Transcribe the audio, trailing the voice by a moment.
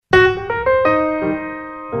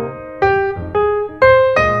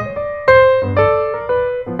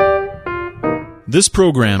This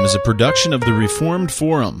program is a production of the Reformed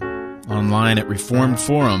Forum, online at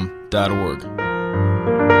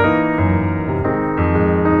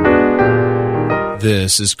reformedforum.org.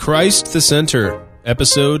 This is Christ the Center,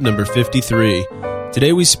 episode number 53.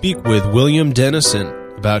 Today we speak with William Dennison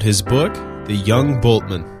about his book, The Young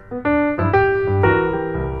Bultmann.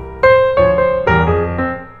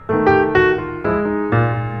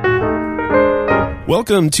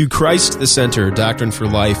 Welcome to Christ the Center, Doctrine for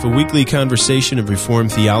Life, a weekly conversation of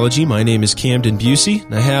Reformed theology. My name is Camden Busey,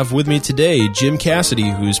 and I have with me today Jim Cassidy,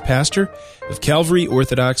 who is pastor of Calvary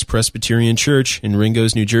Orthodox Presbyterian Church in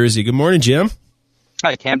Ringgoes, New Jersey. Good morning, Jim.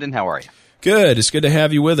 Hi, Camden. How are you? Good. It's good to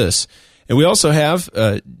have you with us. And we also have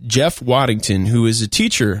Jeff Waddington, who is a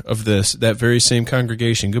teacher of that very same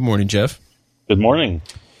congregation. Good morning, Jeff. Good morning.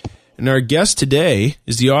 And our guest today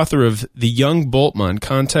is the author of The Young Bultmann,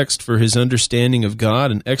 Context for His Understanding of God,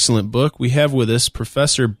 an excellent book. We have with us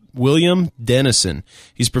Professor William Dennison.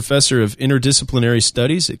 He's professor of interdisciplinary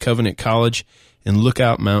studies at Covenant College in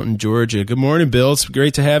Lookout Mountain, Georgia. Good morning, Bill. It's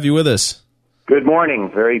great to have you with us. Good morning.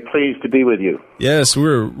 Very pleased to be with you. Yes,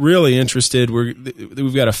 we're really interested.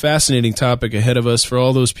 We've got a fascinating topic ahead of us for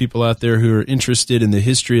all those people out there who are interested in the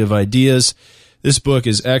history of ideas. This book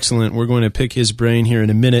is excellent. We're going to pick his brain here in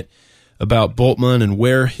a minute about Bultmann and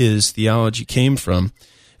where his theology came from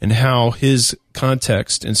and how his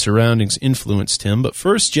context and surroundings influenced him. But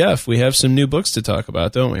first, Jeff, we have some new books to talk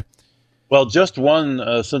about, don't we? Well, just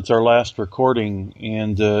one since our last recording,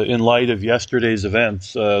 and in light of yesterday's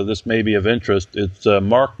events, this may be of interest. It's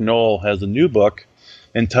Mark Knoll has a new book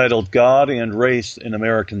entitled God and Race in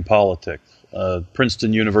American Politics,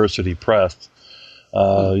 Princeton University Press.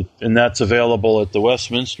 And that's available at the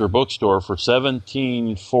Westminster Bookstore for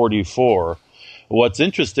 $17.44. What's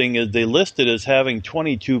interesting is they list it as having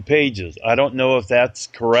 22 pages. I don't know if that's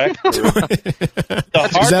correct. Is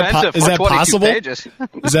that possible? Pages.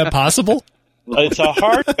 Is that possible? It's a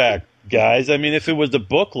hardback, guys. I mean, if it was a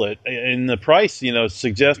booklet, and the price,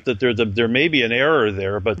 suggests that there may be an error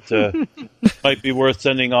there, but might be worth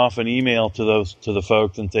sending off an email to the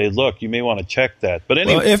folks and say, look, you may want to check that. But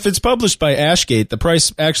anyway, well, if it's published by Ashgate, the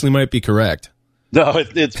price actually might be correct. No,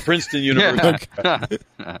 it's Princeton University.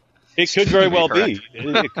 It could very well be.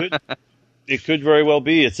 It could very well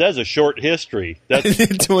be. It says a short history. That's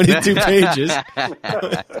 22 pages.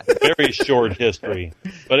 Very short history.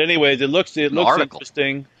 But anyways, it looks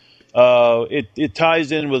interesting. It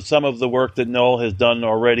ties in with some of the work that Knoll has done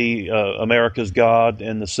already, America's God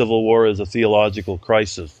and the Civil War as a theological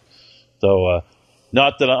crisis. So,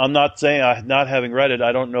 not that I'm not saying, not having read it,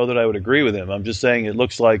 I don't know that I would agree with him. I'm just saying it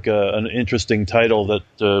looks like an interesting title that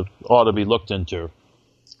ought to be looked into.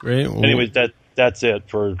 Great. Well, anyways, that's it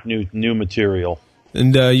for new material.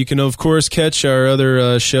 And you can, of course, catch our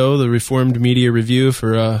other show, the Reformed Media Review,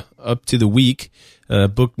 for up to the week,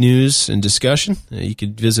 book news and discussion. You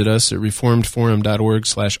can visit us at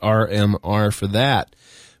reformedforum.org/RMR for that.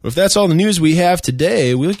 Well, if that's all the news we have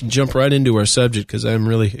today, we can jump right into our subject because I'm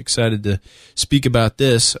really excited to speak about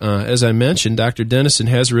this. As I mentioned, Dr. Dennison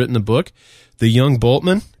has written the book, The Young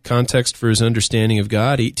Bultmann, Context for His Understanding of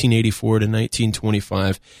God, 1884 to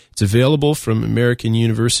 1925. It's available from American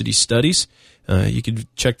University Studies. You can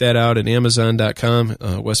check that out at Amazon.com.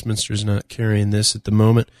 Westminster's not carrying this at the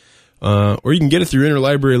moment. Or you can get it through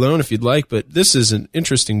Interlibrary Loan if you'd like, but this is an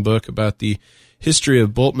interesting book about the history of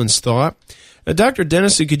Bultmann's thought. Dr.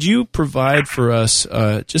 Dennison, could you provide for us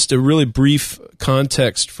just a really brief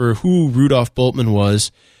context for who Rudolf Bultmann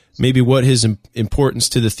was, maybe what his importance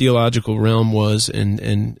to the theological realm was,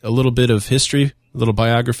 and a little bit of history, a little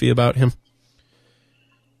biography about him?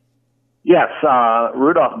 Yes,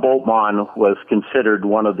 Rudolf Bultmann was considered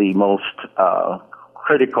one of the most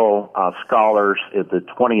critical scholars of the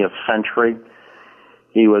 20th century.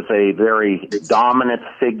 He was a very dominant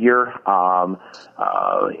figure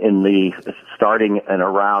starting in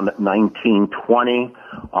around 1920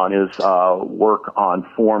 on his work on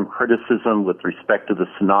form criticism with respect to the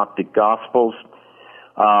Synoptic Gospels.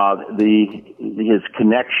 His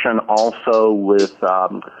connection also with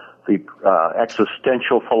the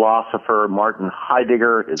existential philosopher Martin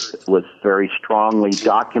Heidegger was very strongly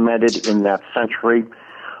documented in that century.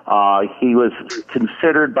 He was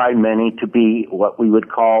considered by many to be what we would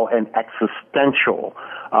call an existential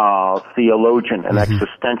theologian, an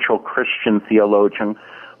existential Christian theologian,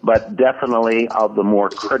 but definitely of the more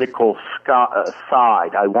critical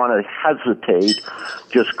side. I want to hesitate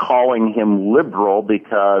just calling him liberal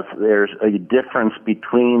because there's a difference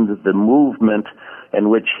between the movement in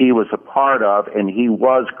which he was a part of, and he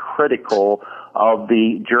was critical of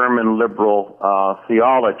the German liberal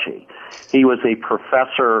theology. He was a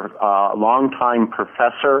professor, longtime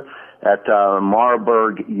professor at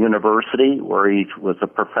Marburg University, where he was a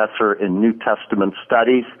professor in New Testament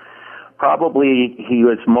studies. Probably he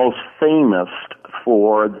was most famous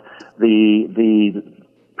for the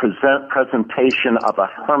presentation of a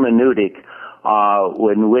hermeneutic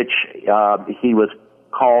in which he was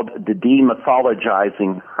called the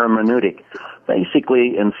demythologizing hermeneutic.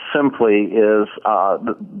 Basically and simply is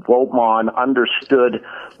Bultmann understood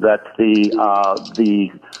that the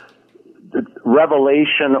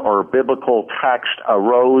revelation or biblical text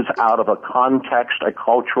arose out of a context, a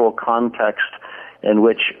cultural context, in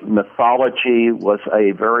which mythology was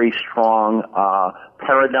a very strong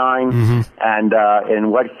paradigm,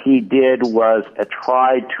 and what he did was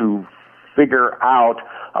try to figure out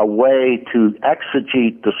a way to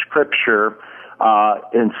exegete the scripture,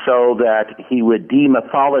 and so that he would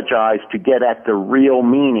demythologize to get at the real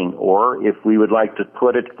meaning, or if we would like to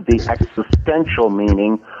put it, the existential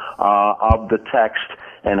meaning of the text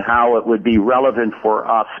and how it would be relevant for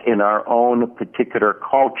us in our own particular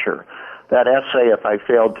culture. That essay, if I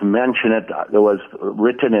failed to mention it, was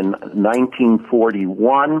written in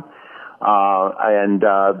 1941 and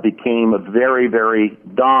became very, very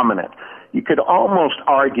dominant. You could almost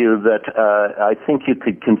argue that, I think you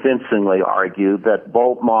could convincingly argue that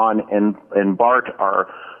Bultmann and Barth are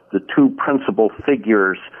the two principal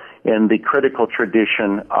figures in the critical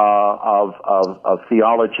tradition of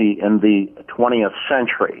theology in the 20th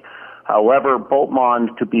century. However,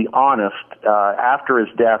 Bultmann, to be honest, after his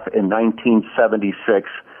death in 1976,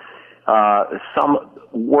 some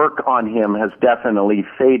work on him has definitely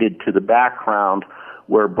faded to the background,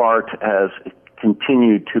 where Barth has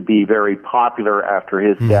continued to be very popular after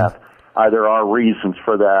his death. There are reasons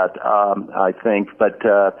for that, I think, but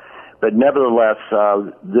nevertheless,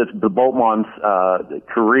 the Bultmann's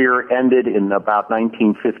career ended in about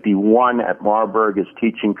 1951 at Marburg, his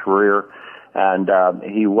teaching career, and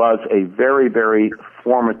he was a very, very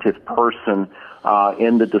formative person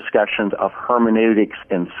in the discussions of hermeneutics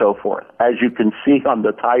and so forth. As you can see on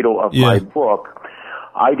the title of my book,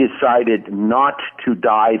 I decided not to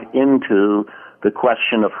dive into the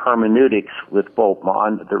question of hermeneutics with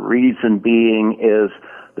Bultmann. The reason being is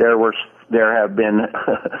there were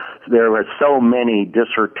so many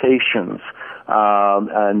dissertations,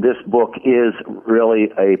 and this book is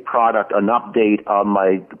really a product, an update on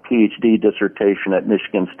my PhD dissertation at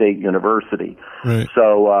Michigan State University. Right.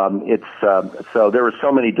 So so there were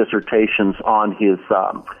so many dissertations on his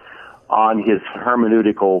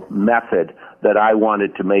hermeneutical method that I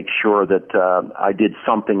wanted to make sure that I did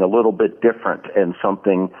something a little bit different and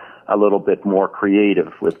something a little bit more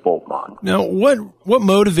creative with Bultmann. Now, what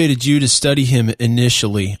motivated you to study him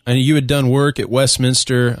initially? I mean, you had done work at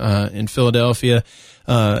Westminster in Philadelphia,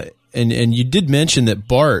 and you did mention that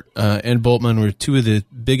Barth and Bultmann were two of the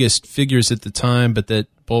biggest figures at the time, but that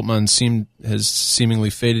Bultmann has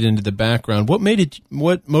seemingly faded into the background. What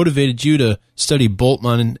motivated you to study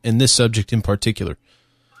Bultmann and this subject in particular?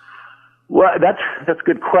 Well, that's a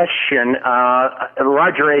good question.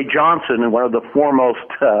 Roger A. Johnson, one of the foremost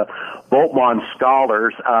Bultmann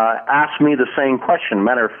scholars, asked me the same question.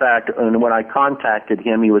 Matter of fact, when I contacted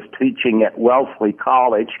him, he was teaching at Wellesley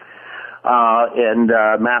College in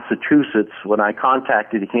Massachusetts when I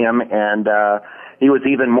contacted him, and he was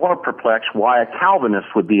even more perplexed why a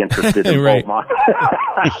Calvinist would be interested in Bultmann.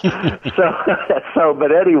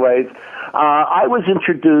 But anyways, I was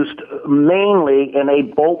introduced mainly in a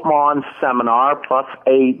Bultmann seminar plus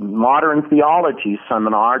a modern theology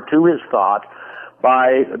seminar to his thought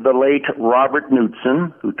by the late Robert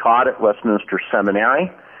Knudsen, who taught at Westminster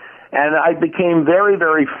Seminary. And I became very,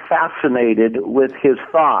 very fascinated with his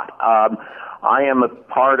thought. I am a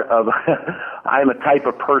type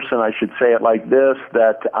of person, I should say it like this,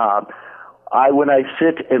 that when I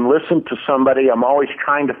sit and listen to somebody, I'm always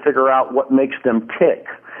trying to figure out what makes them tick.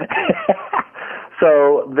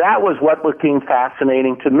 So that was what became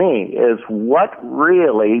fascinating to me, is what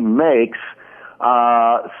really makes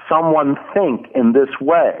someone think in this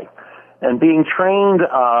way. And being trained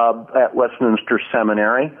at Westminster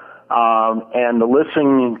Seminary and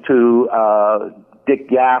listening to Dick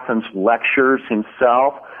Gaffen's lectures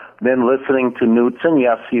himself, then listening to Knudsen.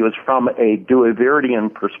 Yes, he was from a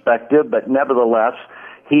Duiverdian perspective, but nevertheless,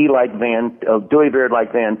 he, like Duiverd,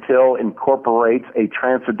 like Van Til, incorporates a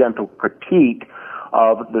transcendental critique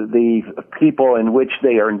of the people in which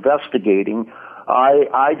they are investigating.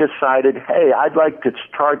 I decided, hey, I'd like to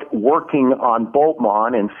start working on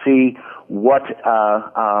Bultmann and see what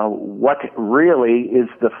really is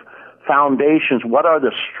the foundations, what are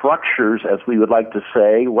the structures, as we would like to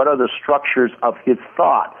say, what are the structures of his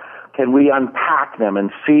thought? Can we unpack them and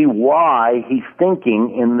see why he's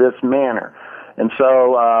thinking in this manner? And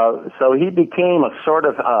so he became a sort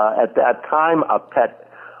of, at that time, a pet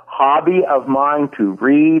hobby of mine to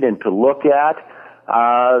read and to look at.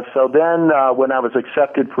 So then when I was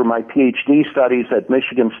accepted for my PhD studies at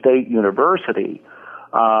Michigan State University,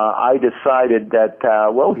 I decided that,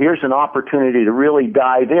 well, here's an opportunity to really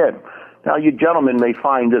dive in. Now, you gentlemen may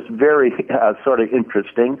find this very sort of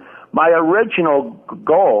interesting. My original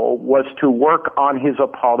goal was to work on his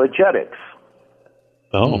apologetics.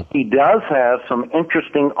 Oh. He does have some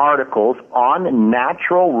interesting articles on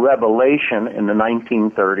natural revelation in the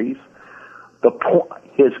 1930s,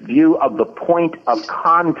 his view of the point of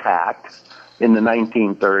contact in the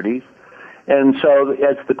 1930s. And so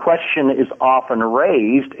as the question is often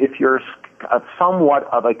raised, if you're somewhat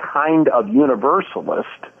of a kind of universalist,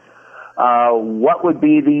 what would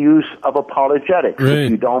be the use of apologetics? Right.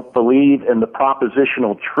 If you don't believe in the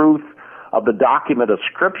propositional truth of the document of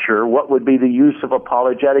Scripture, what would be the use of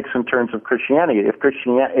apologetics in terms of Christianity? If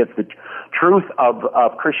the truth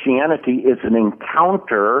of Christianity is an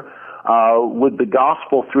encounter with the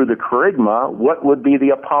gospel through the charisma, what would be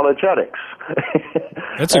the apologetics?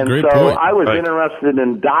 That's a great point. point. I was Right. interested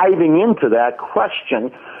in diving into that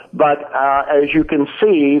question, but as you can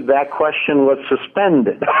see, that question was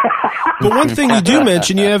suspended. But one thing you do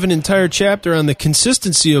mention, you have an entire chapter on the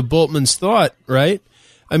consistency of Bultmann's thought, right?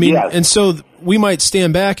 I mean, Yes. and so we might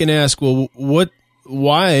stand back and ask, well,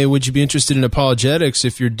 why would you be interested in apologetics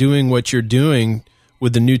if you're doing what you're doing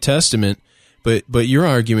with the New Testament? But you're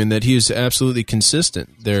arguing that he is absolutely consistent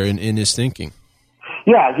there in his thinking.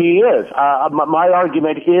 Yeah, he is. My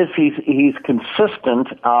argument is he's consistent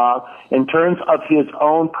in terms of his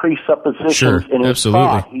own presuppositions Sure, in his absolutely.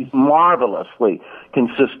 thought. He's marvelously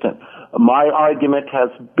consistent. My argument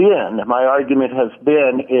has been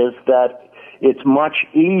is that it's much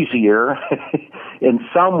easier in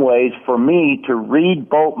some ways for me to read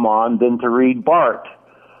Bultmann than to read Barth.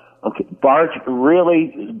 Okay, Barth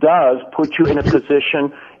really does put you in a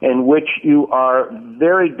position in which you are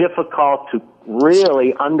very difficult to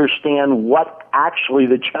really understand what actually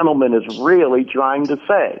the gentleman is really trying to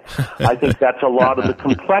say. I think that's a lot of the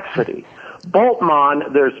complexity.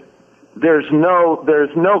 Bultmann, there's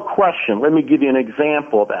no question. Let me give you an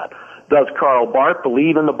example of that. Does Karl Barth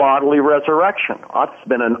believe in the bodily resurrection? That's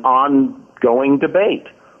been an ongoing debate.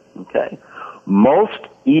 Okay. Most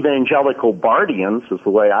evangelical Barthians, is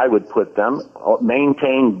the way I would put them,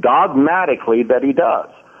 maintain dogmatically that he does.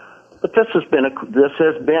 But this has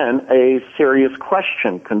been a serious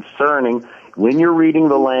question concerning when you're reading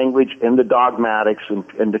the language in the dogmatics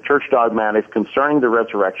and the church dogmatics concerning the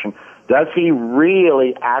resurrection. Does he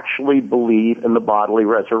really actually believe in the bodily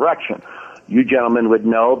resurrection? You gentlemen would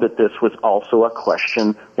know that this was also a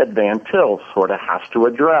question that Van Til sort of has to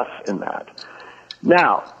address in that.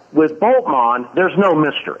 Now, with Bultmann, there's no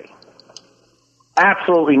mystery.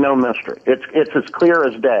 Absolutely no mystery. It's as clear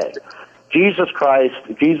as day. Jesus Christ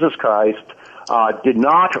did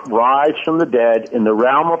not rise from the dead in the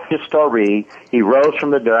realm of history. He rose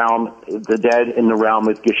from the dead in the realm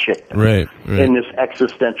of Geschichte. Right. In this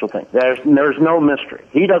existential thing. There's no mystery.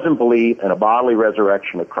 He doesn't believe in a bodily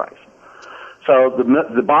resurrection of Christ. So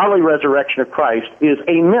the bodily resurrection of Christ is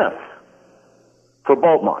a myth for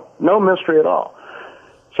Bultmann. No mystery at all.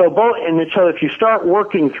 So if you start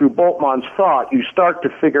working through Bultmann's thought, you start to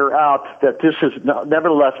figure out that this is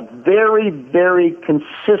nevertheless very, very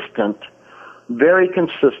consistent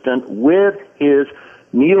with his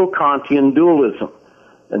neo-Kantian dualism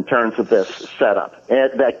in terms of this setup.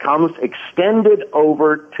 And that comes extended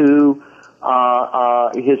over to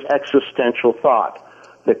his existential thought.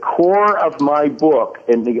 The core of my book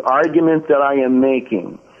and the argument that I am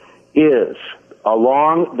making is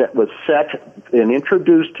that was set and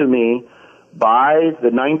introduced to me by the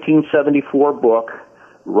 1974 book,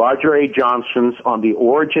 Roger A. Johnson's On the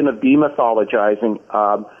Origin of Demythologizing,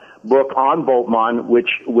 book on Bultmann,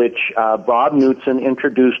 which Bob Knudsen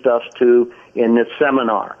introduced us to in this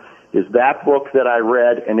seminar. Is that book that I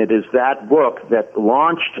read, and it is that book that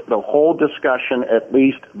launched the whole discussion, at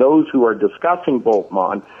least those who are discussing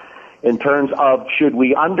Bultmann, in terms of should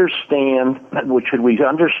we understand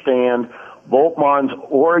Bultmann's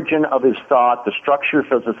origin of his thought, the structures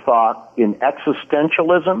of his thought in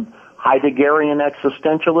existentialism, Heideggerian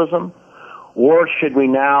existentialism, or should we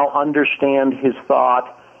now understand his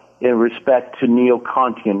thought in respect to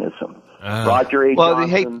neo-Kantianism? Roger A.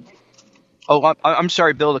 Johnson. I'm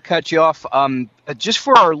sorry, Bill, to cut you off. Just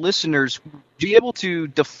for our listeners, would you be able to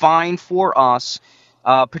define for us,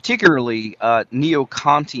 particularly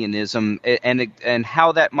neo-Kantianism, and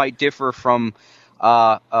how that might differ from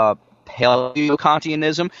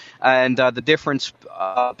Paleo-Kantianism, and the difference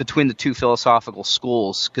between the two philosophical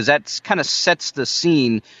schools, because that kind of sets the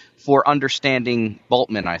scene for understanding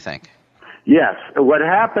Bultmann, I think. Yes. What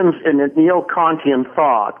happens in the Neo-Kantian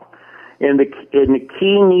thought, in the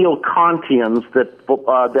key Neo-Kantians that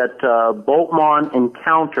Bultmann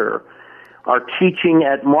encounter are teaching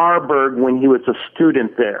at Marburg when he was a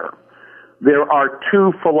student there. There are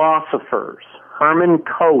two philosophers, Hermann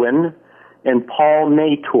Cohen and Paul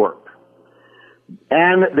Natorp.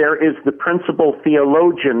 And there is the principal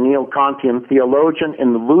theologian, Neo-Kantian theologian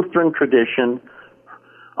in the Lutheran tradition,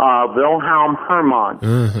 Wilhelm Hermann.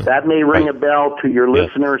 Mm-hmm. That may ring a bell to your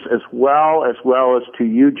listeners as well as to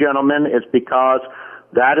you gentlemen, is because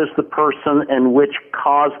that is the person in which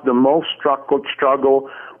caused the most struggle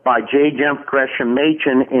by J. Jemp Gresham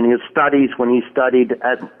Machen in his studies when he studied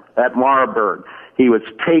at Marburg. He was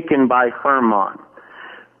taken by Hermann.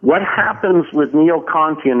 What happens with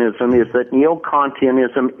Neo-Kantianism is that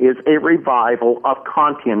Neo-Kantianism is a revival of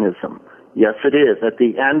Kantianism. Yes, it is, at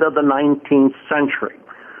the end of the 19th century.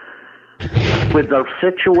 With the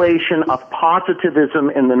situation of positivism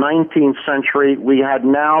in the 19th century, we had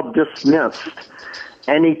now dismissed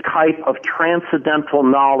any type of transcendental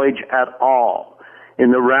knowledge at all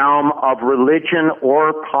in the realm of religion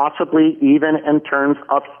or possibly even in terms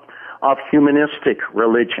of humanistic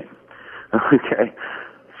religion. Okay.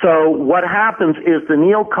 So what happens is the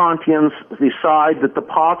Neo-Kantians decide that the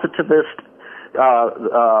positivist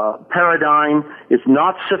paradigm is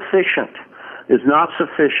not sufficient,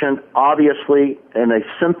 obviously, in a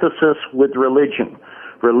synthesis with religion.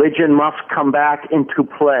 Religion must come back into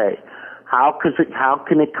play. How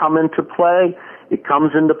can it come into play? It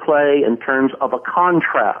comes into play in terms of a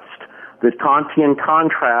contrast. The Kantian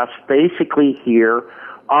contrast basically here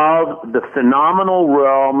of the phenomenal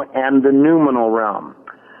realm and the noumenal realm.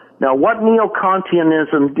 Now, what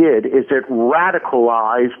Neo-Kantianism did is it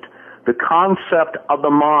radicalized the concept of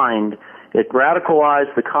the mind. It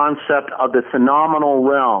radicalized the concept of the phenomenal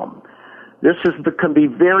realm. This can be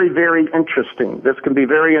very, very interesting. This can be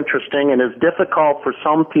very interesting, and it's difficult for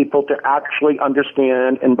some people to actually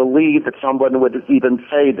understand and believe that someone would even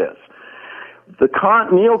say this.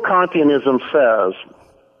 Neo-Kantianism says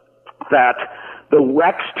that the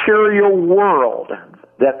exterior world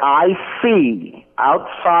that I see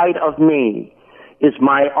outside of me is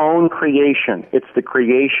my own creation. It's the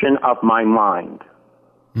creation of my mind.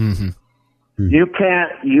 Mm-hmm. You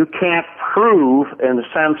can't prove, in a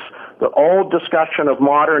sense, the old discussion of the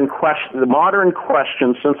modern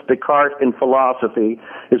question since Descartes in philosophy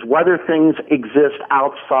is whether things exist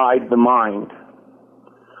outside the mind.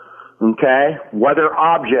 Okay? Whether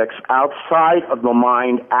objects outside of the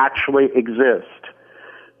mind actually exist.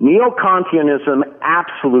 Neo-Kantianism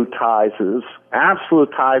absolutizes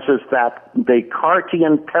that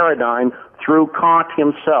Descartesian paradigm through Kant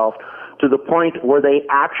himself to the point where they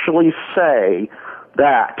actually say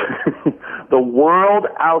that the world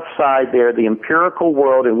outside there, the empirical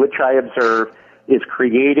world in which I observe, is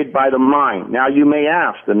created by the mind. Now you may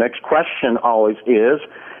ask, the next question always is,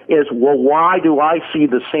 well, why do I see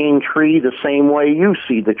the same tree the same way you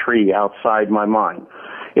see the tree outside my mind?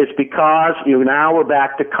 It's because now we're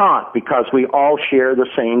back to Kant, because we all share the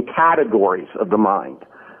same categories of the mind.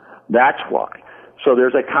 That's why. So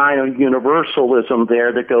there's a kind of universalism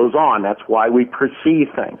there that goes on. That's why we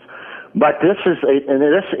perceive things. But this is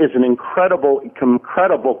an incredible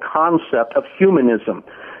concept of humanism.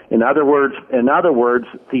 In other words,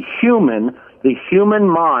 the human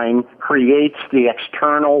mind creates the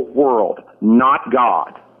external world, not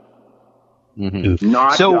God. Mm-hmm.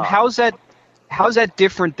 Not so God. How's that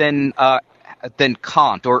different than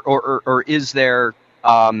Kant, or is there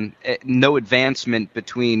no advancement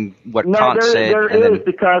between what Kant said? There is,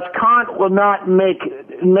 because Kant will not make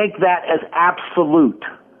that as absolute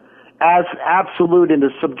into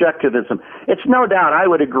subjectivism. It's no doubt, I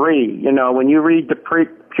would agree, when you read the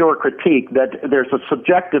Pure Critique, that there's a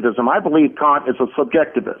subjectivism. I believe Kant is a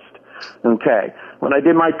subjectivist. Okay. When I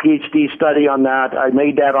did my PhD study on that, I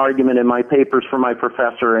made that argument in my papers for my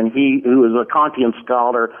professor, and he, who is a Kantian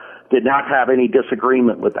scholar, did not have any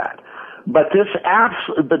disagreement with that. But there's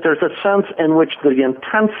a sense in which the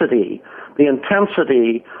intensity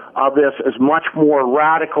of this is much more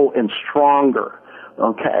radical and stronger,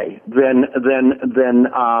 okay, than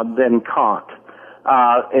Kant,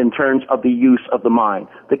 in terms of the use of the mind.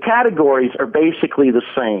 The categories are basically the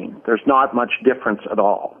same. There's not much difference at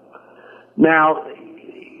all. Now,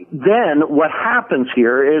 then what happens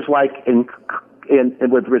here is, like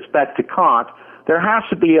with respect to Kant, there has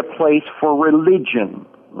to be a place for religion.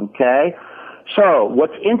 Okay, so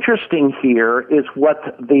what's interesting here is what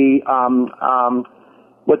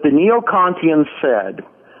what the Neo-Kantians said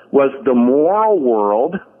was the moral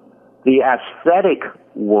world, the aesthetic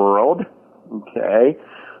world, okay,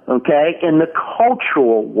 and the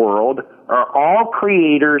cultural world are all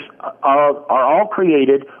created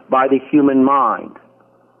by the human mind.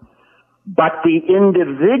 But the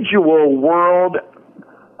individual world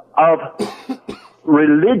of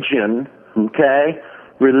religion,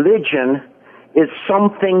 religion is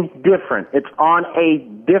something different. It's on a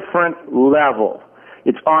different level.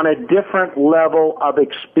 It's on a different level of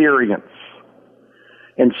experience.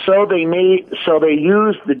 And so they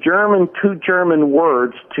used the two German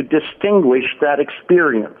words to distinguish that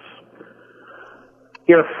experience.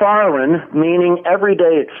 Erfahren, meaning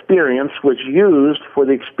everyday experience, was used for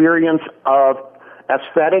the experience of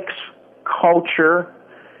aesthetics, culture,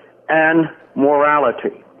 and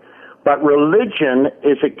morality. But religion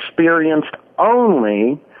is experienced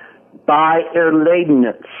only by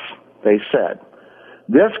Erlebnis, they said.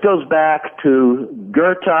 This goes back to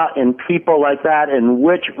Goethe and people like that, in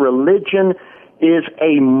which religion is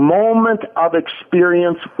a moment of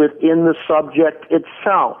experience within the subject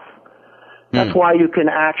itself. That's why you can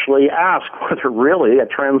actually ask whether really a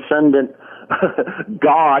transcendent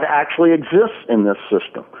God actually exists in this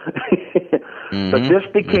system. But this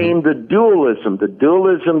became the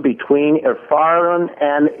dualism between Erfahren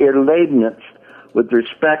and Erlebnis with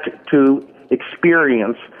respect to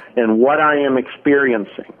experience and what I am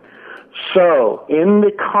experiencing. So, in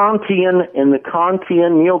the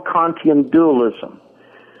Neo-Kantian dualism,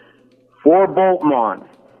 for Bultmann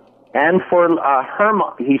and for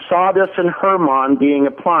Hermann, he saw this in Hermann being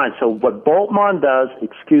applied. So what Bultmann does,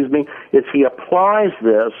 is he applies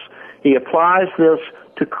this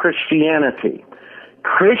to Christianity.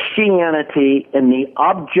 Christianity in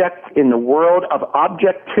the world of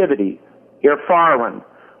objectivity, Erfahren,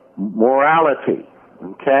 morality,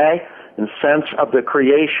 in sense of the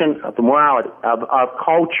creation of the morality, of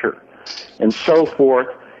culture, and so forth,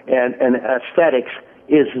 and aesthetics,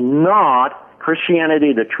 is not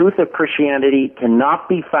Christianity. The truth of Christianity cannot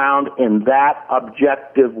be found in that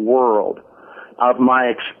objective world of my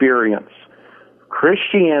experience.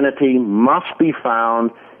 Christianity must be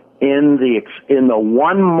found in the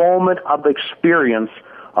one moment of experience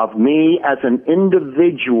of me as an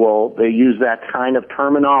individual. They use that kind of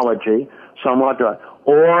terminology somewhat,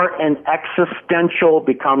 or an existential,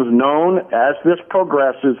 becomes known as this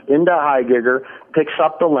progresses into Heidegger, picks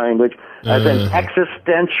up the language, as an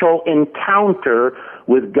existential encounter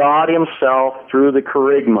with God himself through the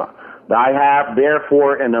kerygma. I have,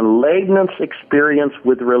 therefore, an enlightenment experience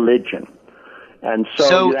with religion. And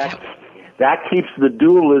so that keeps the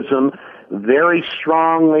dualism very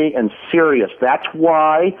strongly and serious. That's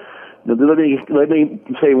why, let me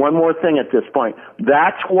say one more thing at this point.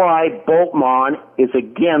 That's why Bultmann is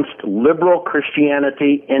against liberal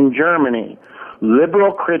Christianity in Germany.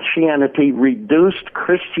 Liberal Christianity reduced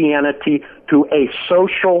Christianity to a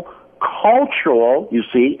social, cultural,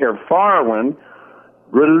 Erfahren,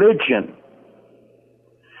 religion.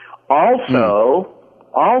 Also,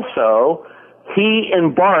 he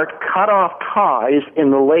and Barth cut off ties in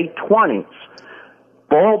the late 20s.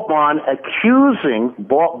 Bultmann accusing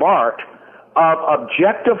Barth of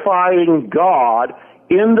objectifying God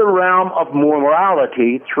in the realm of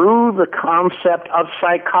morality through the concept of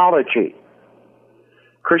psychology.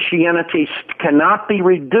 Christianity cannot be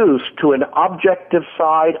reduced to an objective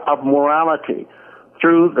side of morality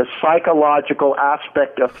through the psychological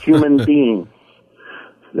aspect of human beings.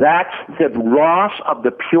 That's the loss of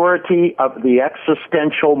the purity of the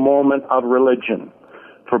existential moment of religion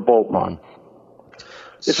for Bultmann.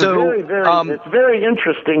 It's it's very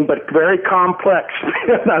interesting, but very complex.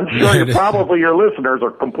 I'm sure your listeners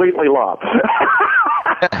are completely lost.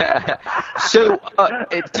 So,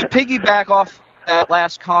 to piggyback off that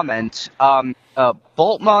last comment,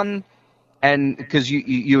 Bultmann, and because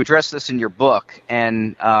you address this in your book,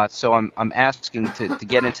 and so I'm asking to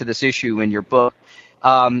get into this issue in your book.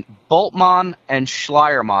 Bultmann and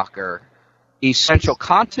Schleiermacher, essential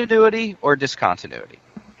continuity or discontinuity?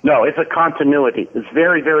 No, it's a continuity. It's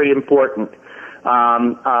very, very important.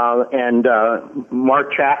 And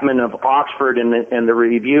Mark Chapman of Oxford in the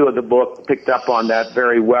review of the book picked up on that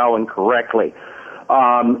very well and correctly.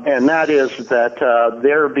 And that is that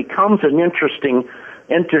there becomes an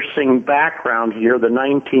interesting background here, the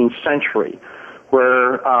 19th century,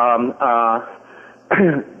 where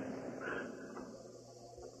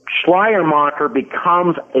Schleiermacher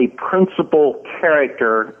becomes a principal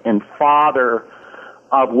character and father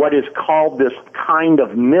of what is called this kind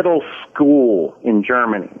of middle school in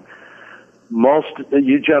Germany. Most of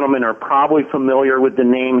you gentlemen are probably familiar with the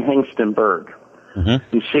name Hengstenberg.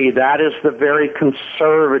 Mm-hmm. You see, that is the very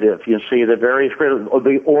conservative,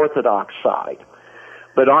 the orthodox side.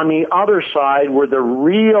 But on the other side were the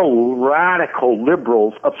real radical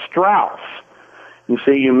liberals of Strauss. You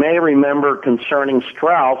see, you may remember concerning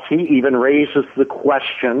Strauss, he even raises the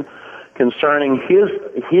question concerning his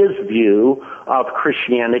view of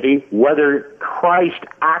Christianity, whether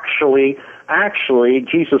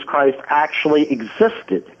Jesus Christ actually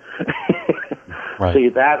existed. Right. See,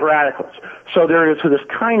 that radicals. So there is this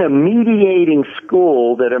kind of mediating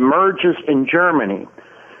school that emerges in Germany.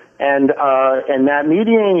 And that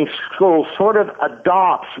mediating school sort of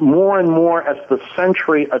adopts more and more as the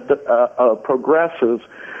century progresses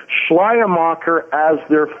Schleiermacher as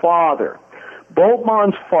their father.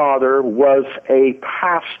 Bultmann's father was a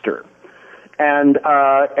pastor, and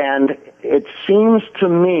it seems to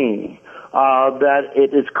me that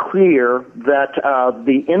it is clear that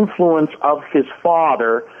the influence of his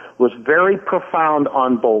father was very profound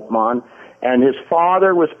on Bultmann, and his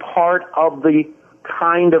father was part of the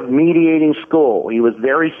kind of mediating school. He was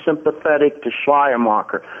very sympathetic to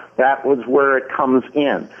Schleiermacher. That was where it comes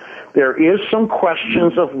in. There is some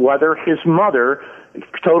questions of whether his mother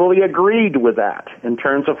totally agreed with that in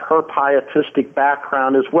terms of her pietistic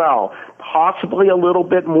background as well, possibly a little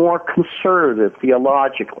bit more conservative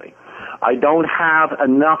theologically. I don't have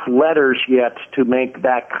enough letters yet to make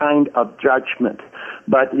that kind of judgment,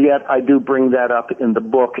 but yet I do bring that up in the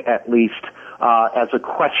book at least as a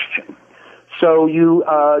question. So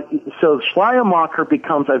Schleiermacher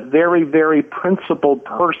becomes a very, very principled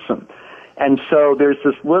person. And so there's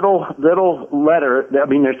this little letter,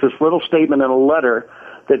 there's this little statement in a letter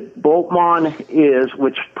that Bultmann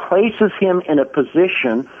which places him in a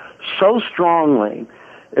position so strongly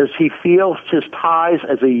as he feels his ties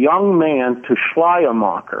as a young man to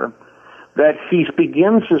Schleiermacher that he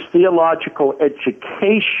begins his theological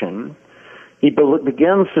education. He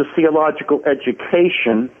begins his theological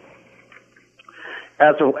education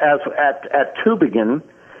at Tübingen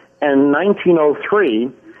in 1903,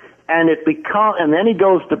 and then he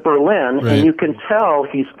goes to Berlin, right. And you can tell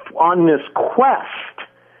he's on this quest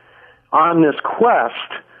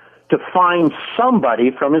to find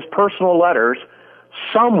somebody from his personal letters,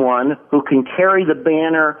 someone who can carry the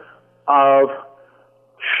banner of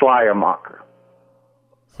Schleiermacher.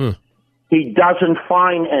 He doesn't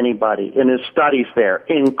find anybody in his studies there,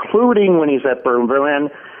 including when he's at Berlin,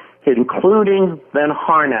 including then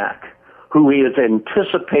Harnack, who he is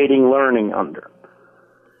anticipating learning under.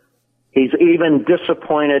 He's even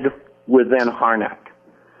disappointed with then Harnack.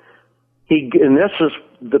 And this is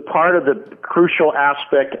the part of the crucial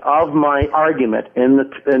aspect of my argument in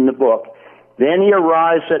the book. Then he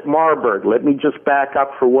arrives at Marburg. Let me just back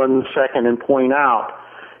up for 1 second and point out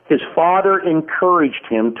his father encouraged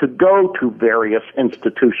him to go to various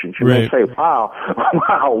institutions. You may say, wow,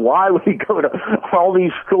 why would he go to all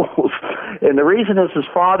these schools? And the reason is his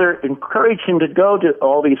father encouraged him to go to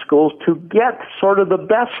all these schools to get sort of the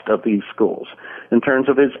best of these schools in terms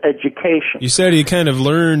of his education. You said he kind of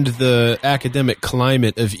learned the academic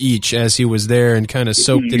climate of each as he was there and kind of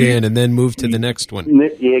soaked it in and then moved to the next one.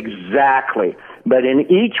 Exactly. But in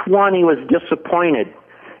each one he was disappointed.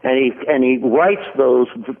 And he writes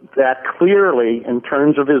that clearly in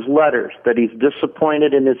terms of his letters, that he's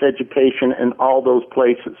disappointed in his education in all those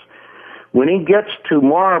places. When he gets to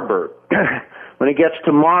Marburg,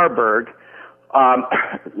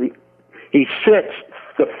 he sits,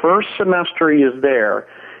 the first semester he is there,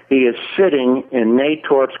 he is sitting in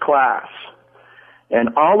Natorp's class.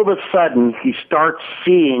 And all of a sudden he starts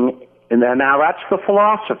seeing, and now that's the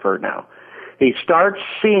philosopher now, he starts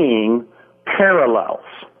seeing parallels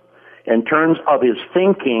in terms of his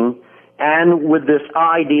thinking and with this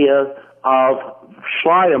idea of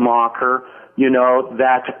Schleiermacher,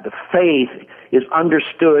 that the faith is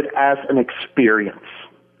understood as an experience,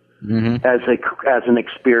 as an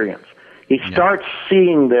experience. He starts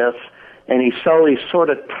seeing this, and he's sort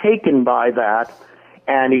of taken by that,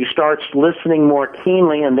 and he starts listening more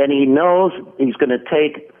keenly, and then he knows he's going to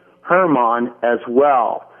take Hermann as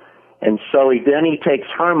well. And so he takes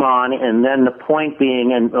Hermann, and then the point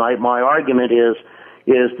being, and my argument is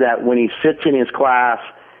that when he sits in his class,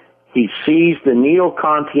 he sees the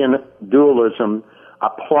neo-Kantian dualism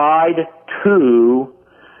applied to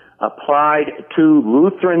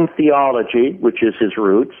Lutheran theology, which is his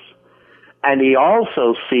roots, and he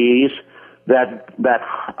also sees that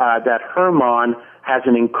Hermann has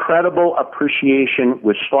an incredible appreciation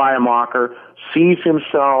with Schleiermacher, sees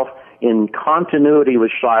himself in continuity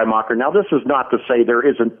with Schleiermacher. Now, this is not to say there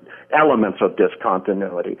isn't elements of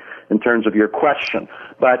discontinuity in terms of your question,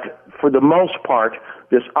 but for the most part,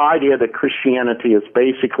 this idea that Christianity is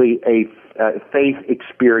basically a faith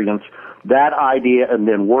experience, that idea, and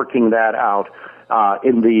then working that out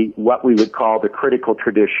in the what we would call the critical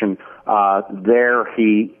tradition. There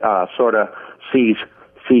he sort of sees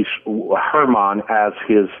Hermann as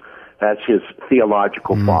his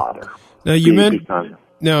theological father. Now you mentioned.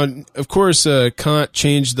 Now, of course, Kant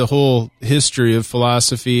changed the whole history of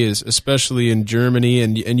philosophy, especially in Germany,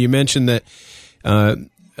 and you mentioned that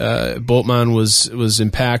Bultmann was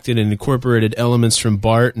impacted and incorporated elements from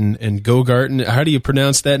Barth and Gogarten. How do you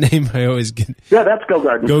pronounce that name? I always get. Yeah, that's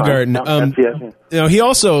Gogarten. Gogarten. Now, he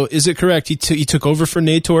also, is it correct? He took over for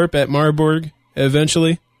Natorp at Marburg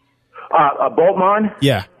eventually. Bultmann?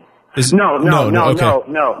 Yeah. No. Okay.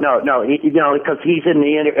 Because he's in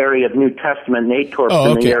the area of New Testament, Natorp's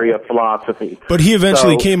in the area of philosophy. But he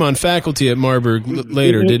eventually came on faculty at Marburg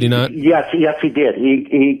later, did he not? Yes, he did.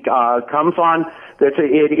 He comes on.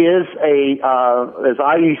 It is as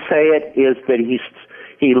I say it, is that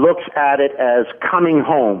he looks at it as coming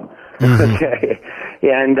home. Mm-hmm. Okay,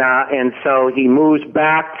 and so he moves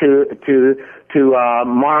back to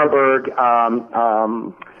Marburg.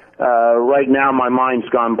 Right now, my mind's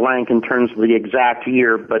gone blank in terms of the exact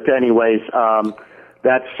year, but anyways,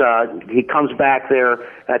 he comes back there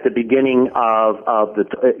at the beginning of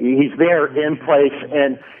he's there in place,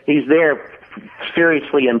 and he's there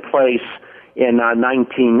seriously in place in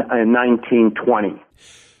 1920.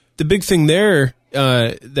 The big thing there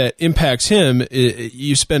that impacts him,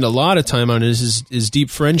 you spend a lot of time on, is his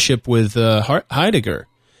deep friendship with Heidegger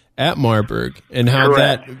at Marburg, and how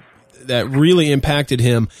that really impacted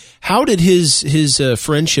him. How did his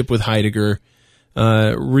friendship with Heidegger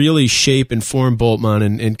really shape and form Bultmann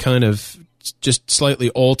and kind of just slightly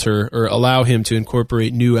alter or allow him to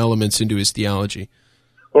incorporate new elements into his theology?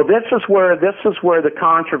 Well, this is where the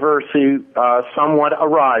controversy somewhat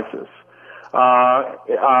arises.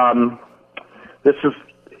 This is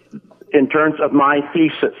in terms of my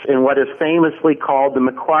thesis in what is famously called the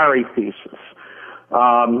Macquarie thesis.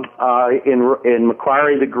 In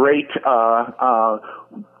Macquarie the Great,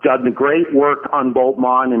 done the great work on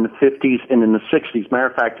Bultmann in the 50s and in the 60s. Matter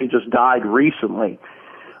of fact, he just died recently.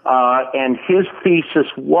 And his thesis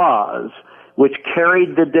was, which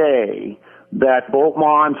carried the day, that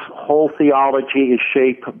Bultmann's whole theology is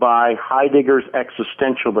shaped by Heidegger's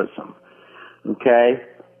existentialism. Okay?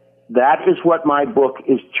 That is what my book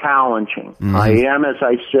is challenging. Mm-hmm. I am, as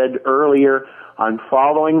I said earlier, I'm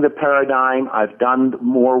following the paradigm. I've done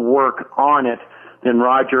more work on it than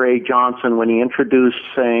Roger A. Johnson when he introduced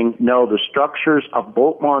saying, no, the structures of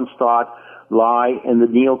Bultmann's thought lie in the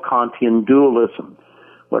neo-Kantian dualism.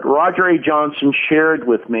 What Roger A. Johnson shared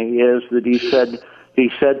with me is that he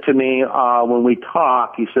said to me when we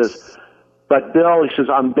talked, he says, but Bill, he says,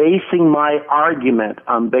 I'm basing my argument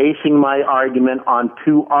on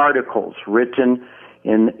two articles written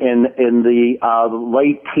in the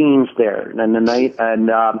late teens there, and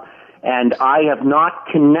I have not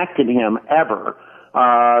connected him ever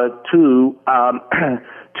to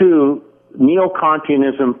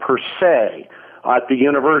neo-Kantianism per se at the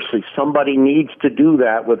university. Somebody needs to do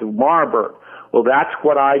that with Marburg. Well, that's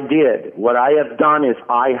what I did. What I have done is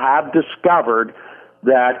I have discovered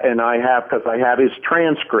that, and because I have his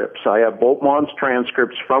transcripts. I have Bultmann's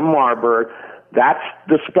transcripts from Marburg. That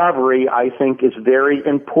discovery, I think, is very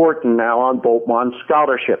important now on Bultmann's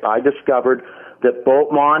scholarship. I discovered that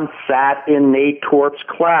Bultmann sat in Natorp's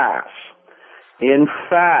class. In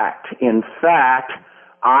fact,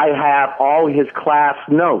 I have all his class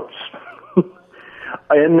notes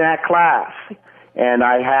in that class. And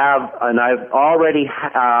I've already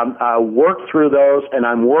worked through those, and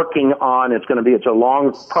I'm working on, it's a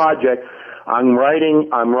long project. I'm writing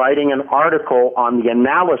an article on the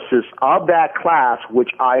analysis of that class,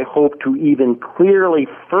 which I hope to even clearly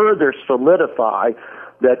further solidify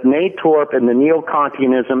that Natorp and the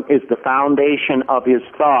neo-Kantianism is the foundation of his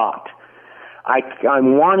thought.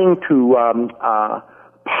 I'm wanting to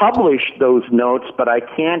publish those notes, but I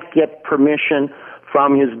can't get permission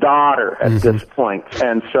from his daughter at this point.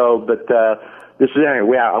 And so, this is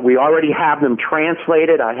anyway. We already have them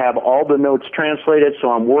translated. I have all the notes translated, so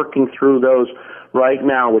I'm working through those right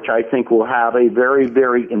now, which I think will have a very,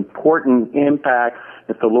 very important impact,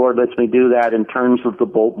 if the Lord lets me do that, in terms of the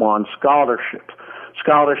Bultmann scholarship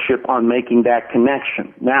on making that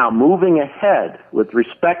connection. Now, moving ahead with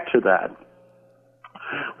respect to that,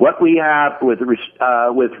 what we have with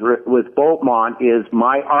Bultmann is,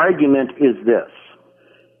 my argument is this.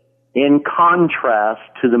 In contrast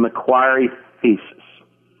to the Macquarie thesis,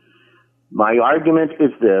 my argument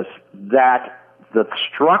is this, that the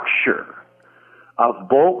structure of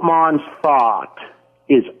Bultmann's thought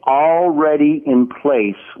is already in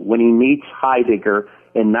place when he meets Heidegger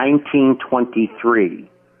in 1923.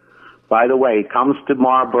 By the way, it comes to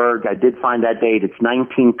Marburg. I did find that date. It's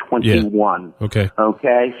 1921. Yeah. Okay.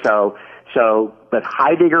 Okay. But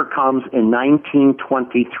Heidegger comes in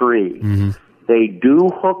 1923. Mm-hmm. They do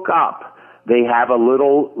hook up. They have a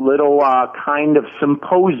little kind of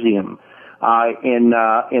symposium in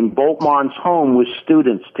Bultmann's home with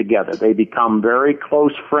students together. They become very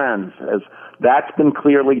close friends, as that's been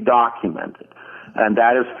clearly documented, and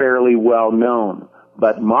that is fairly well known.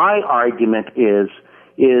 But my argument is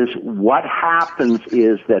what happens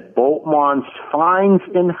is that Bultmann finds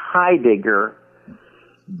in Heidegger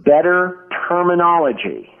better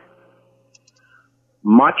terminology,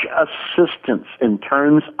 much assistance in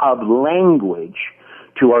terms of language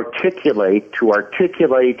to articulate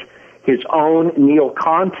his own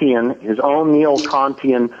neo-Kantian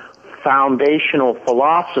foundational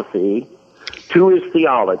philosophy to his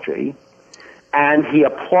theology, and he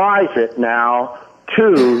applies it now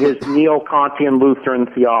to his neo-Kantian Lutheran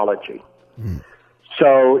theology. Mm.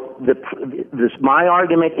 So my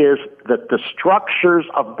argument is that the structures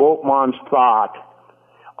of Bultmann's thought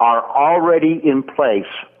are already in place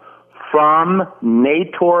from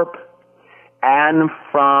Natorp and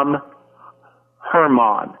from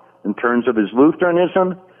Hermann in terms of his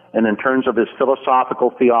Lutheranism and in terms of his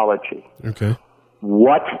philosophical theology. Okay.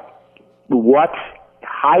 What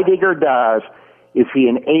Heidegger does is he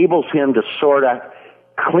enables him to sort of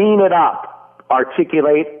clean it up,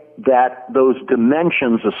 articulate those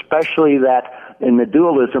dimensions, especially that in the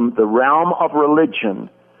dualism, the realm of religion.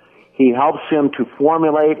 He helps him to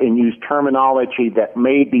formulate and use terminology that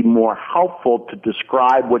may be more helpful to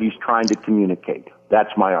describe what he's trying to communicate.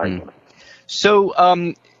 That's my argument. So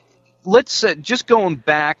let's just going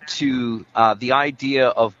back to the idea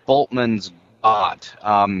of Bultmann's God,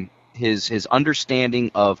 his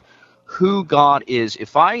understanding of who God is.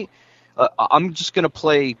 If I'm just going to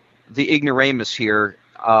play the ignoramus here,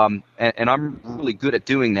 and I'm really good at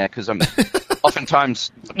doing that because I'm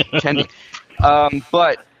oftentimes pretending.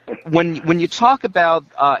 But when you talk about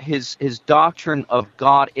his doctrine of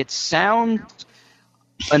God, it sounds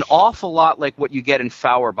an awful lot like what you get in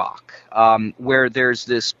Feuerbach, where there's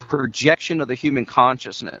this projection of the human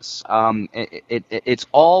consciousness. It's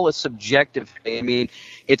all a subjective. I mean,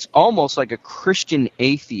 it's almost like a Christian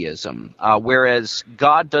atheism, whereas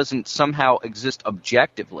God doesn't somehow exist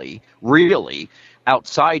objectively, really,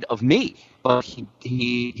 outside of me. But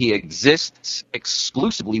he exists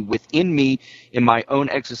exclusively within me in my own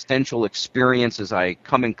existential experience as I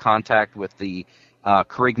come in contact with the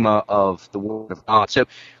charisma of the Word of God. So,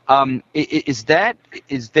 is there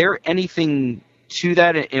anything to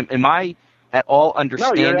that? Am I at all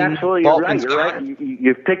understanding? No, you're absolutely right. You're right.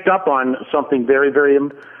 You've picked up on something very, very,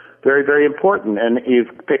 very, very important, and you've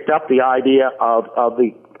picked up the idea of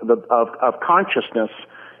consciousness.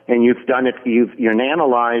 And you've done it. You've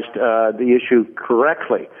analyzed the issue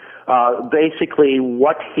correctly. Basically,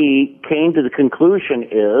 what he came to the conclusion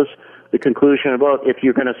is the conclusion about if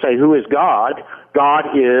you're going to say who is God,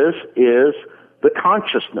 God is the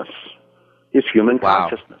consciousness, is human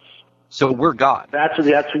consciousness. So we're God. That's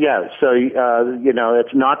yeah. So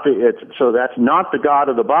it's not so that's not the God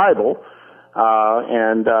of the Bible,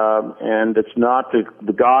 and it's not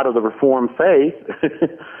the God of the Reformed faith.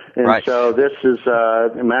 And right. So this is,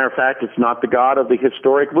 as a matter of fact, it's not the God of the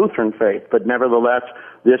historic Lutheran faith, but nevertheless,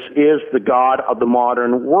 this is the God of the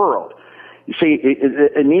modern world. You see,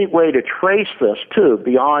 a neat way to trace this, too,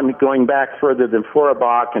 beyond going back further than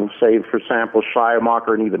Feuerbach and, say, for example,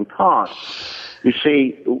 Schleiermacher and even Kant. You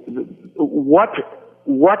see, what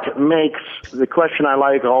makes, the question I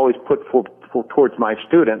like to always put towards my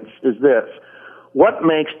students is this: what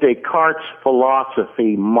makes Descartes'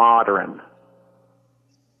 philosophy modern?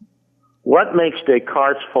 What makes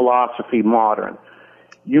Descartes' philosophy modern?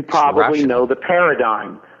 You probably know the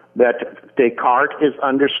paradigm that Descartes is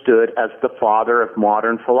understood as the father of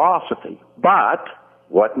modern philosophy. But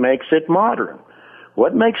what makes it modern?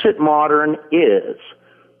 What makes it modern is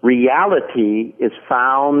reality is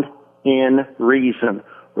found in reason.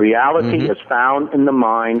 Reality is found in the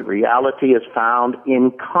mind. Reality is found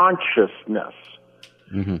in consciousness.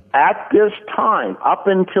 Mm-hmm. At this time, up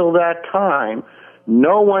until that time,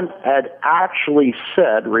 no one had actually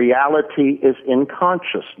said reality is in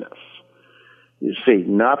consciousness. You see,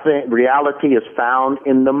 reality is found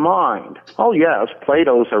in the mind. Oh yes,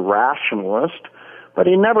 Plato's a rationalist, but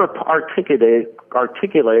he never articulated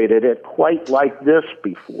it quite like this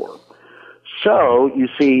before. So, you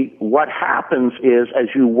see, what happens is,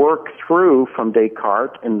 as you work through from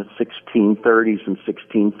Descartes in the 1630s and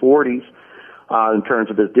 1640s, in terms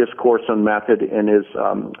of his discourse and method and his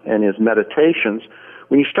meditations,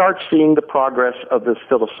 when you start seeing the progress of this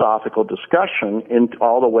philosophical discussion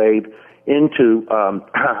all the way into Kant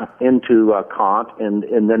and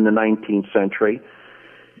then the 19th century,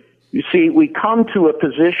 you see, we come to a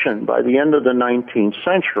position by the end of the 19th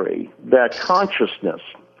century that consciousness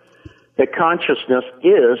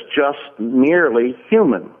is just merely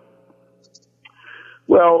human.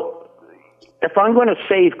 Well, if I'm going to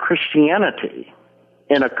save Christianity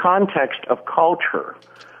in a context of culture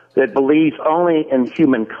that believes only in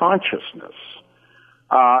human consciousness,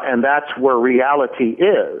 and that's where reality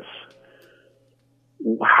is,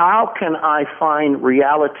 how can I find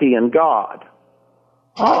reality in God?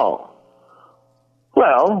 Oh,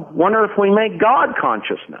 well, wonder if we make God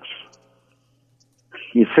consciousness.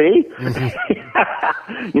 You see?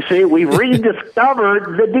 You see, we've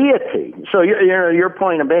rediscovered the deity. So your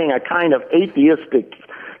point of being a kind of atheistic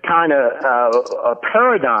kind of a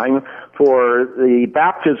paradigm for the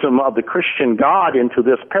baptism of the Christian God into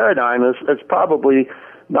this paradigm is probably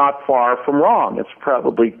not far from wrong. It's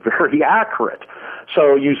probably very accurate.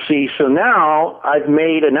 So you see, so now I've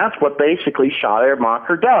made, and that's what basically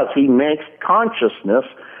Schleiermacher does. He makes consciousness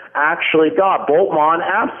actually God. Bultmann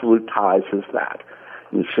absolutizes that,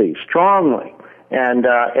 you see, strongly, and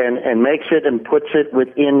makes it and puts it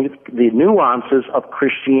within the nuances of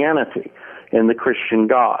Christianity in the Christian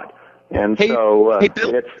God. And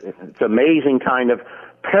it's amazing kind of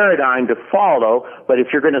paradigm to follow, but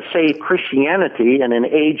if you're going to save Christianity in an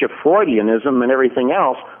age of Freudianism and everything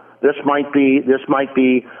else, this might be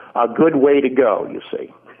a good way to go, you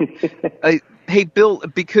see. Hey, Bill,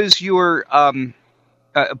 because your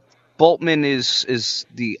Bultmann is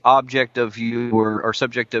the object of or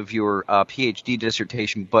subject of your PhD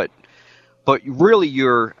dissertation, but really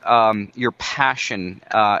your passion,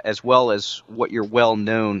 as well as what you're well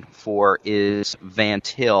known for, is Van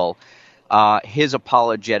Til, his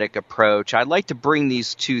apologetic approach. I'd like to bring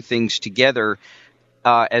these two things together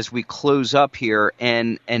as we close up here,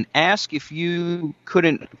 and ask if you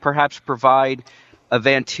couldn't perhaps provide a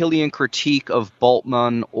Van Tilian critique of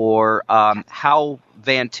Bultmann, or how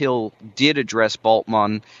Van Til did address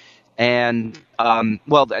Bultmann. And,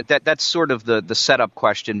 that's sort of the setup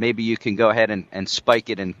question. Maybe you can go ahead and spike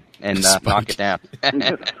it and knock it down.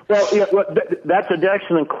 That's an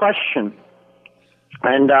excellent question.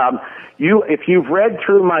 And if you've read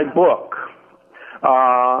through my book,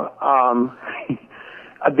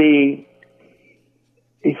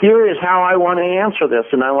 here is how I want to answer this,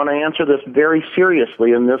 and I want to answer this very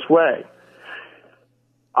seriously in this way.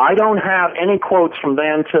 I don't have any quotes from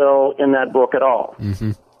Van Til in that book at all.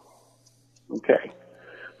 Mm-hmm. Okay.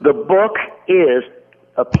 The book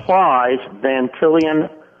applies Van Tilian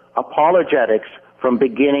apologetics from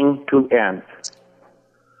beginning to end.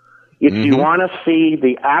 If you want to see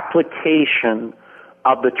the application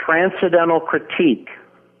of the transcendental critique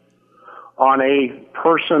on a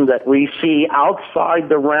person that we see outside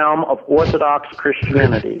the realm of Orthodox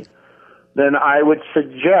Christianity, then I would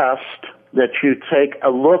suggest that you take a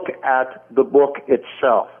look at the book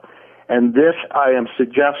itself. And this, I am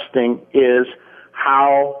suggesting, is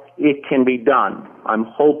how it can be done. I'm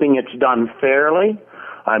hoping it's done fairly.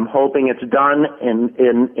 I'm hoping it's done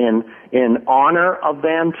in honor of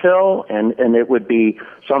Van Til, and it would be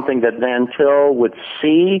something that Van Til would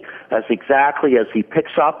see as exactly as he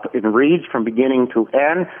picks up and reads from beginning to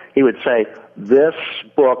end. He would say, this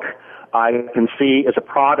book I can see as a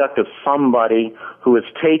product of somebody who has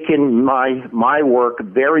taken my work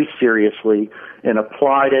very seriously and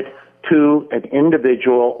applied it to an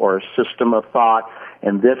individual or a system of thought,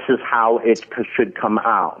 and this is how it should come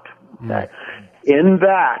out. Okay? In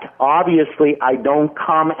that, obviously, I don't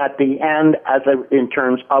come at the end in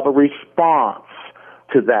terms of a response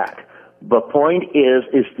to that. The point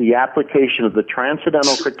is the application of the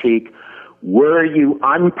transcendental critique, where you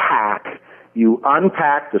unpack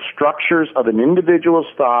the structures of an individual's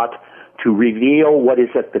thought to reveal what is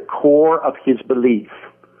at the core of his belief.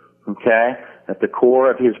 Okay? At the core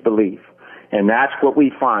of his belief. And that's what we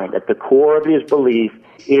find. At the core of his belief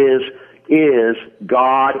is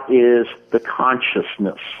God is the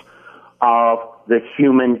consciousness of the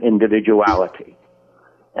human individuality.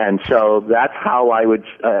 And so that's how I would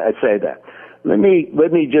say that. Let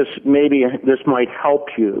me just, maybe this might help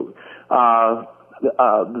you.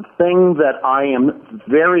 The thing that I am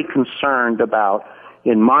very concerned about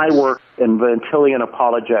in my work in Van Tilian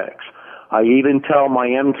apologetics, I even tell my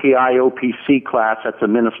MTI OPC class, that's a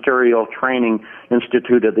ministerial training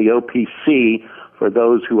institute of the OPC, for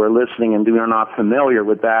those who are listening and are not familiar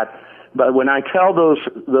with that. But when I tell those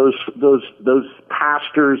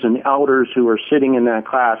pastors and elders who are sitting in that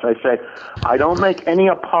class, I say, I don't make any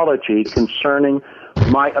apology concerning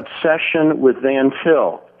My obsession with Van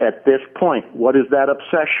Til at this point, what is that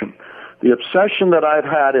obsession? The obsession that I've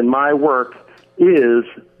had in my work is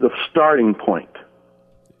the starting point.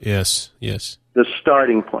 Yes. The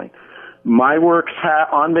starting point. My works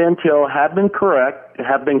on Van Til have been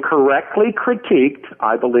correctly critiqued.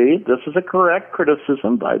 I believe this is a correct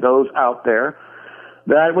criticism by those out there,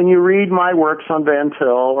 that when you read my works on Van Til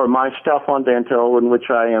or my stuff on Van Til in which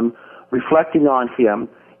I am reflecting on him,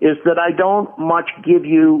 is that I don't much give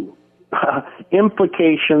you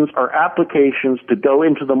implications or applications to go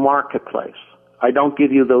into the marketplace. I don't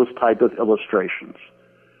give you those type of illustrations.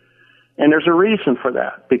 And there's a reason for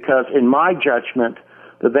that, because in my judgment,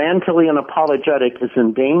 the Van Tilian apologetic is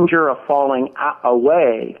in danger of falling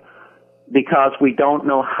away because we don't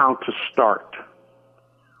know how to start.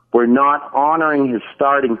 We're not honoring his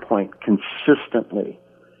starting point consistently.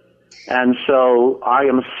 And so I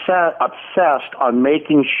am obsessed on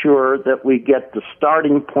making sure that we get the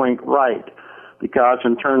starting point right, because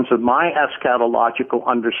in terms of my eschatological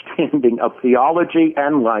understanding of theology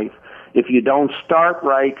and life, if you don't start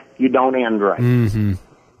right, you don't end right. Mm-hmm.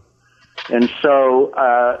 And so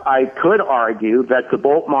I could argue that the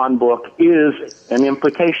Bultmann book is an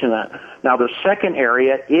implication of that. Now, the second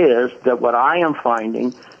area is that what I am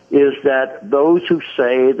finding is that those who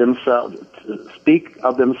speak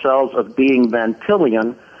of themselves as being Van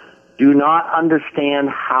Tilian do not understand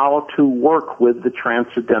how to work with the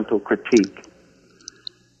transcendental critique.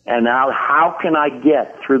 And now, how can I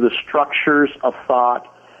get through the structures of thought,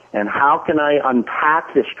 and how can I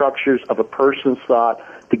unpack the structures of a person's thought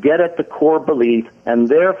to get at the core belief, and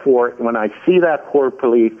therefore, when I see that core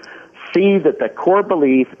belief, see that the core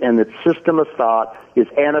belief and its system of thought is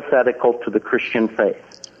antithetical to the Christian faith.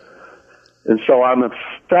 And so I'm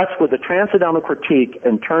obsessed with the transcendental critique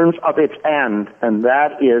in terms of its end, and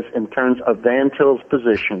that is in terms of Van Til's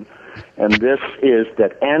position. And this is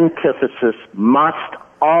that antithesis must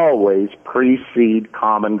always precede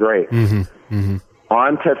common grace. Mm-hmm. Mm-hmm.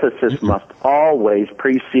 Antithesis must always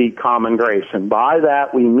precede common grace. And by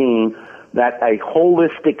that we mean that a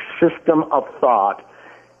holistic system of thought,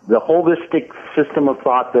 the holistic system of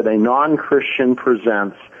thought that a non-Christian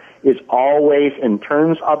presents, is always, in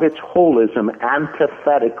terms of its holism,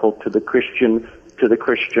 antithetical to the Christian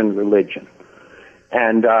religion,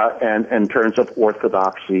 and in terms of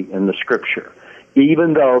orthodoxy in the Scripture,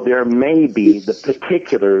 even though there may be the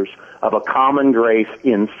particulars of a common grace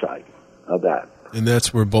insight of that. And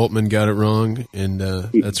that's where Bultmann got it wrong, and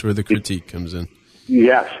that's where the critique comes in.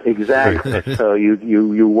 Yes, exactly. So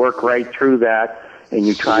you work right through that, and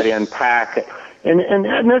you try to unpack it. And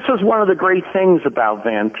this is one of the great things about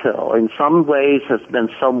Van Til. In some ways has been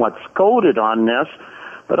somewhat scolded on this,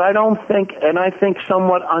 but I think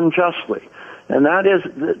somewhat unjustly. And that is,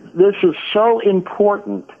 this is so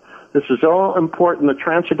important. This is so important, the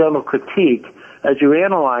transcendental critique, as you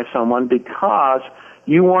analyze someone, because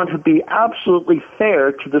you want to be absolutely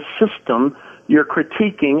fair to the system you're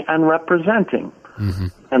critiquing and representing. Mm-hmm.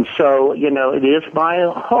 And so, it is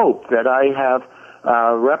my hope that I have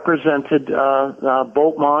represented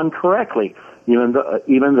Bultmann correctly, even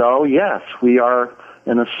though, yes, we are,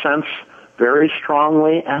 in a sense, very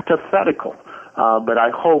strongly antithetical. But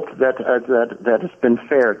I hope that it's been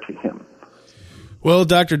fair to him. Well,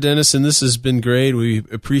 Dr. Dennison, this has been great. We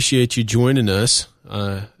appreciate you joining us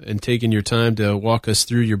and taking your time to walk us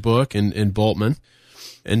through your book and Bultmann.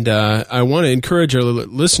 And I want to encourage our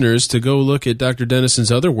listeners to go look at Dr.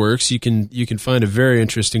 Dennison's other works. You can find a very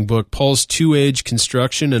interesting book, Paul's Two-Age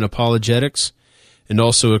Construction and Apologetics, and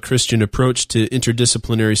also A Christian Approach to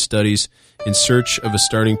Interdisciplinary Studies in Search of a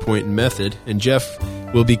Starting Point and Method. And Jeff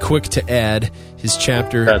will be quick to add his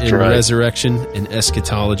chapter in Resurrection and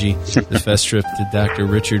Eschatology, the fellowship to Dr.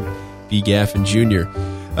 Richard B. Gaffin, Jr.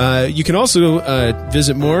 You can also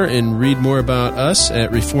visit more and read more about us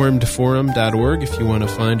at reformedforum.org if you want to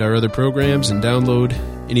find our other programs and download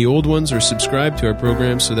any old ones or subscribe to our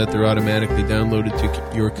programs so that they're automatically downloaded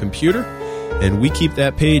to your computer. And we keep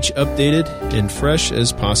that page updated and fresh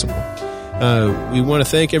as possible. We want to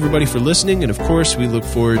thank everybody for listening, and of course, we look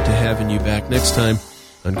forward to having you back next time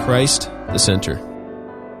on Christ the Center.